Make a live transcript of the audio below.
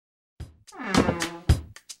Hello,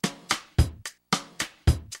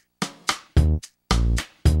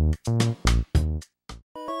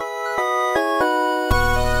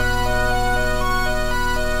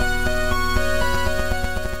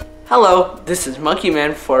 this is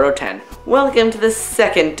Monkeyman4010. Welcome to the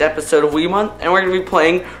second episode of Wii Month, and we're going to be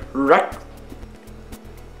playing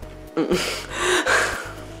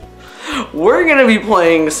We're going to be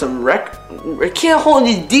playing some I can't hold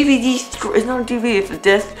the DVD straight. It's not a DVD, it's a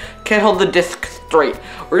disc. Can't hold the disc straight.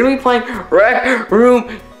 We're going to be playing Rec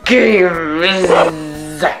Room Games.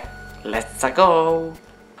 Let's go.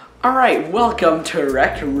 Alright, welcome to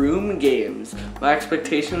Rec Room Games. My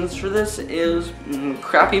expectations for this is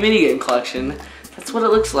crappy minigame collection. That's what it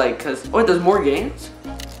looks like, because, oh, there's more games?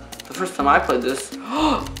 The first time I played this,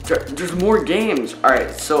 there's more games.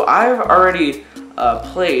 Alright, so I've already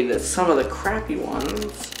played some of the crappy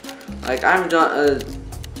ones. Like, I've done,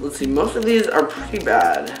 let's see, most of these are pretty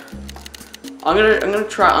bad. I'm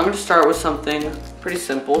gonna start with something pretty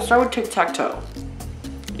simple. Start with tic-tac-toe.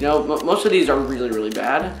 You know, most of these are really, really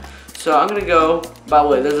bad. So I'm gonna go, by the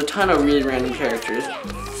way, there's a ton of really random characters,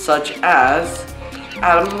 such as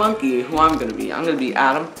Adam the Monkey, who I'm gonna be. I'm gonna be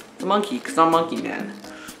Adam the Monkey, because I'm Monkey Man.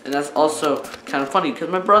 And that's also kind of funny, because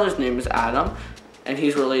my brother's name is Adam, and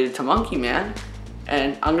he's related to Monkey Man,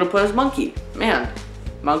 and I'm gonna put as Monkey Man.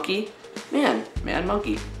 Monkey Man. Man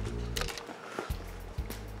Monkey.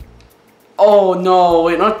 Oh no,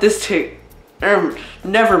 wait, not this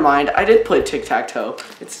never mind, I did play tic-tac-toe.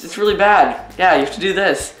 It's really bad. Yeah, you have to do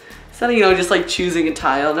this. Instead of, you know, just like choosing a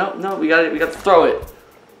tile. No, we gotta throw it.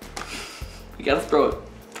 We gotta throw it.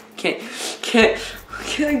 Can't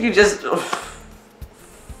you just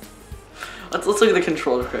Let's look at the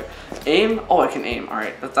controller quick. Aim? Oh, I can aim.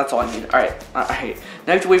 Alright, that's all I need. Alright. Now I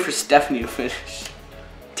have to wait for Stephanie to finish.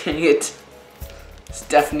 Dang it.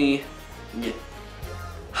 Stephanie. Yeah.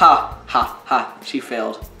 Ha. She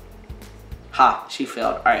failed. Ha, she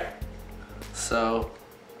failed. Alright. So,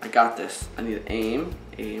 I got this. I need to aim.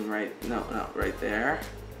 Aim right. No, right there.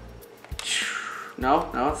 No,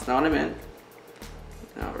 it's not what I meant.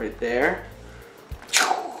 No, right there.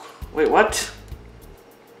 Wait, what?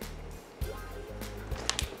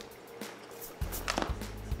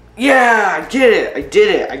 Yeah, I did it. I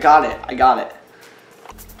did it. I got it.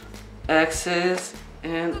 X's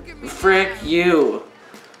and frick you.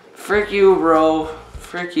 Frick you, bro.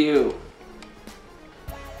 Frick you.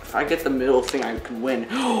 If I get the middle thing, I could win.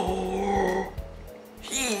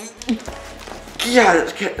 Yeah,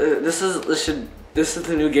 this is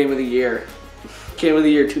the new game of the year. Game of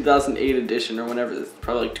the year 2008 edition or whatever. It's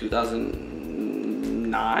probably like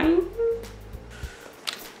 2009.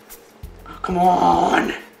 Oh, come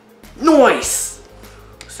on, nice.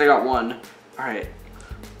 So I got one. All right,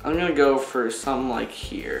 I'm gonna go for some like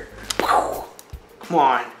here. Come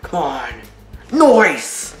on,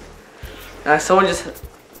 nice. Someone just.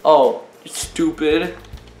 Oh, you stupid.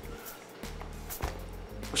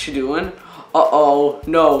 What's she doing? Uh-oh.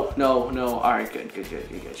 No. Alright, good.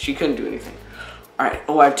 She couldn't do anything. Alright,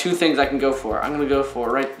 oh, I have two things I can go for. I'm gonna go for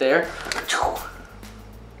right there.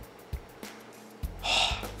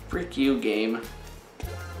 Frick you, game.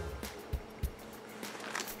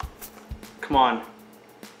 Come on.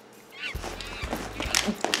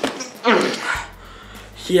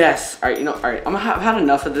 Yes. Alright, you know, alright. I've had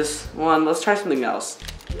enough of this one. Let's try something else.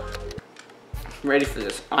 I'm ready for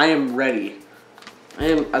this. I am ready. I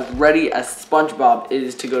am as ready as SpongeBob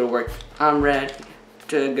is to go to work. I'm ready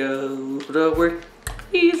to go to work.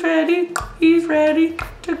 He's ready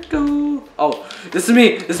to go. Oh, this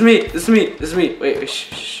is me. Wait,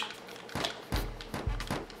 shh.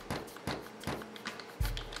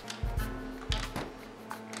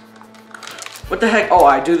 What the heck? Oh,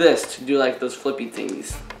 I do this to do like those flippy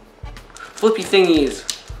thingies.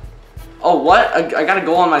 Oh, what? I gotta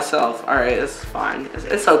go on myself. Alright, that's fine.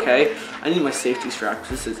 It's okay. I need my safety straps.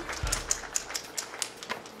 This is...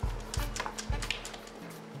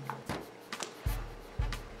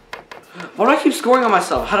 Why do I keep scoring on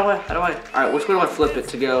myself? How do I? Alright, which way do I flip it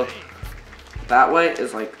to go? That way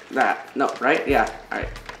is like that. No, right? Yeah, alright.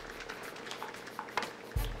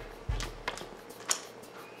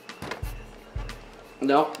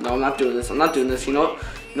 No, I'm not doing this. You know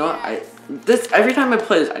what? Every time I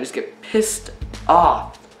play this, I just get pissed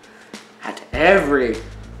off at every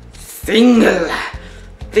single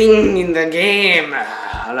thing in the game.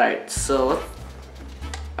 Alright, so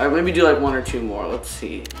maybe do like one or two more. Let's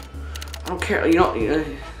see. I don't care. You know,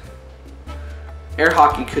 air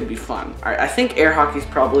hockey could be fun. Alright, I think air hockey's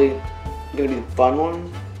probably gonna be the fun one.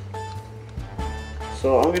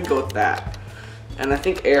 So I'm gonna go with that. And I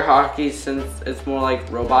think air hockey, since it's more like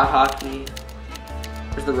robot hockey,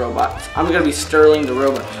 Where's the robot? I'm gonna be Sterling the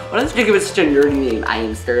robot. Why don't they give it such a nerdy name? I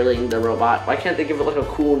am Sterling the robot. Why can't they give it like a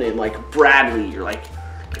cool name like Bradley or like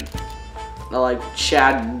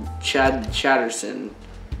Chatterson?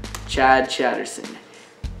 Chad Chatterson.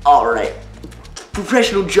 All right,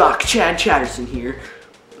 professional jock Chad Chatterson here.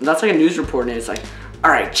 And that's like a news report, and it's like,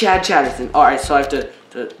 all right, Chad Chatterson. All right, so I have to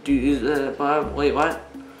do the wait, what?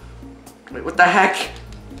 Wait, what the heck?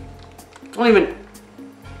 Don't even.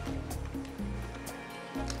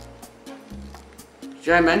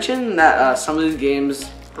 Did I mention that some of these games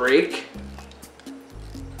break?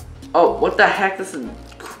 Oh, what the heck? This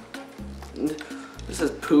is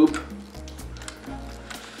poop.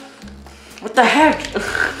 What the heck?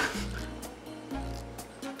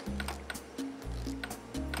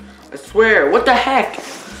 I swear, what the heck?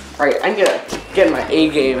 Alright, I'm gonna get in my A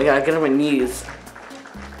game. I gotta get on my knees.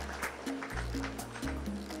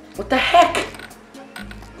 What the heck?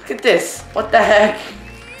 Look at this. What the heck?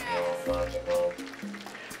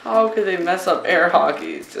 How could they mess up air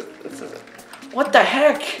hockey? It's just, what the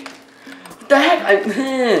heck? What the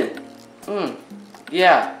heck?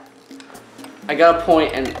 Yeah. I got a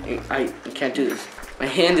point and I can't do this. My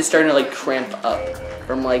hand is starting to like cramp up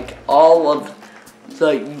from like all of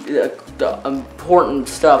the important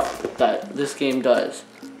stuff that this game does.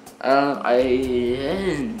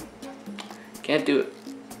 I can't do it.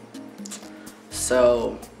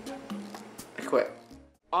 So I quit.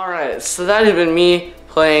 Alright, so that has been me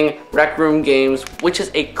playing Rec Room Games, which is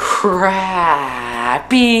a crappy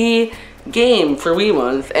game for Wii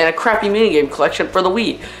Month and a crappy minigame collection for the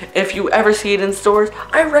Wii. If you ever see it in stores,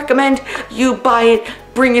 I recommend you buy it,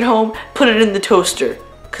 bring it home, put it in the toaster.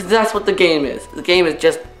 Cause that's what the game is. The game is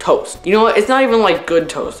just toast. You know what? It's not even like good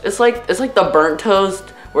toast. It's like the burnt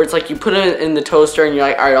toast where it's like you put it in the toaster and you're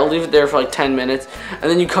like, all right, I'll leave it there for like 10 minutes. And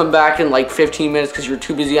then you come back in like 15 minutes because you're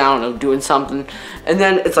too busy, I don't know, doing something. And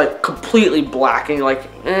then it's like completely black and you're like,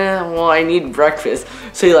 well, I need breakfast.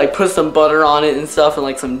 So you like put some butter on it and stuff and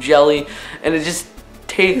like some jelly and it just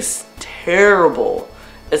tastes terrible.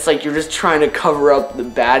 It's like you're just trying to cover up the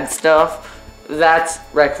bad stuff. That's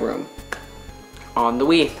Rec Room on the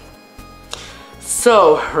Wii.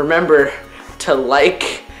 So remember to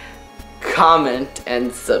like, comment,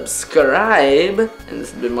 and subscribe. And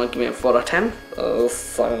this has been Monkeyman4010.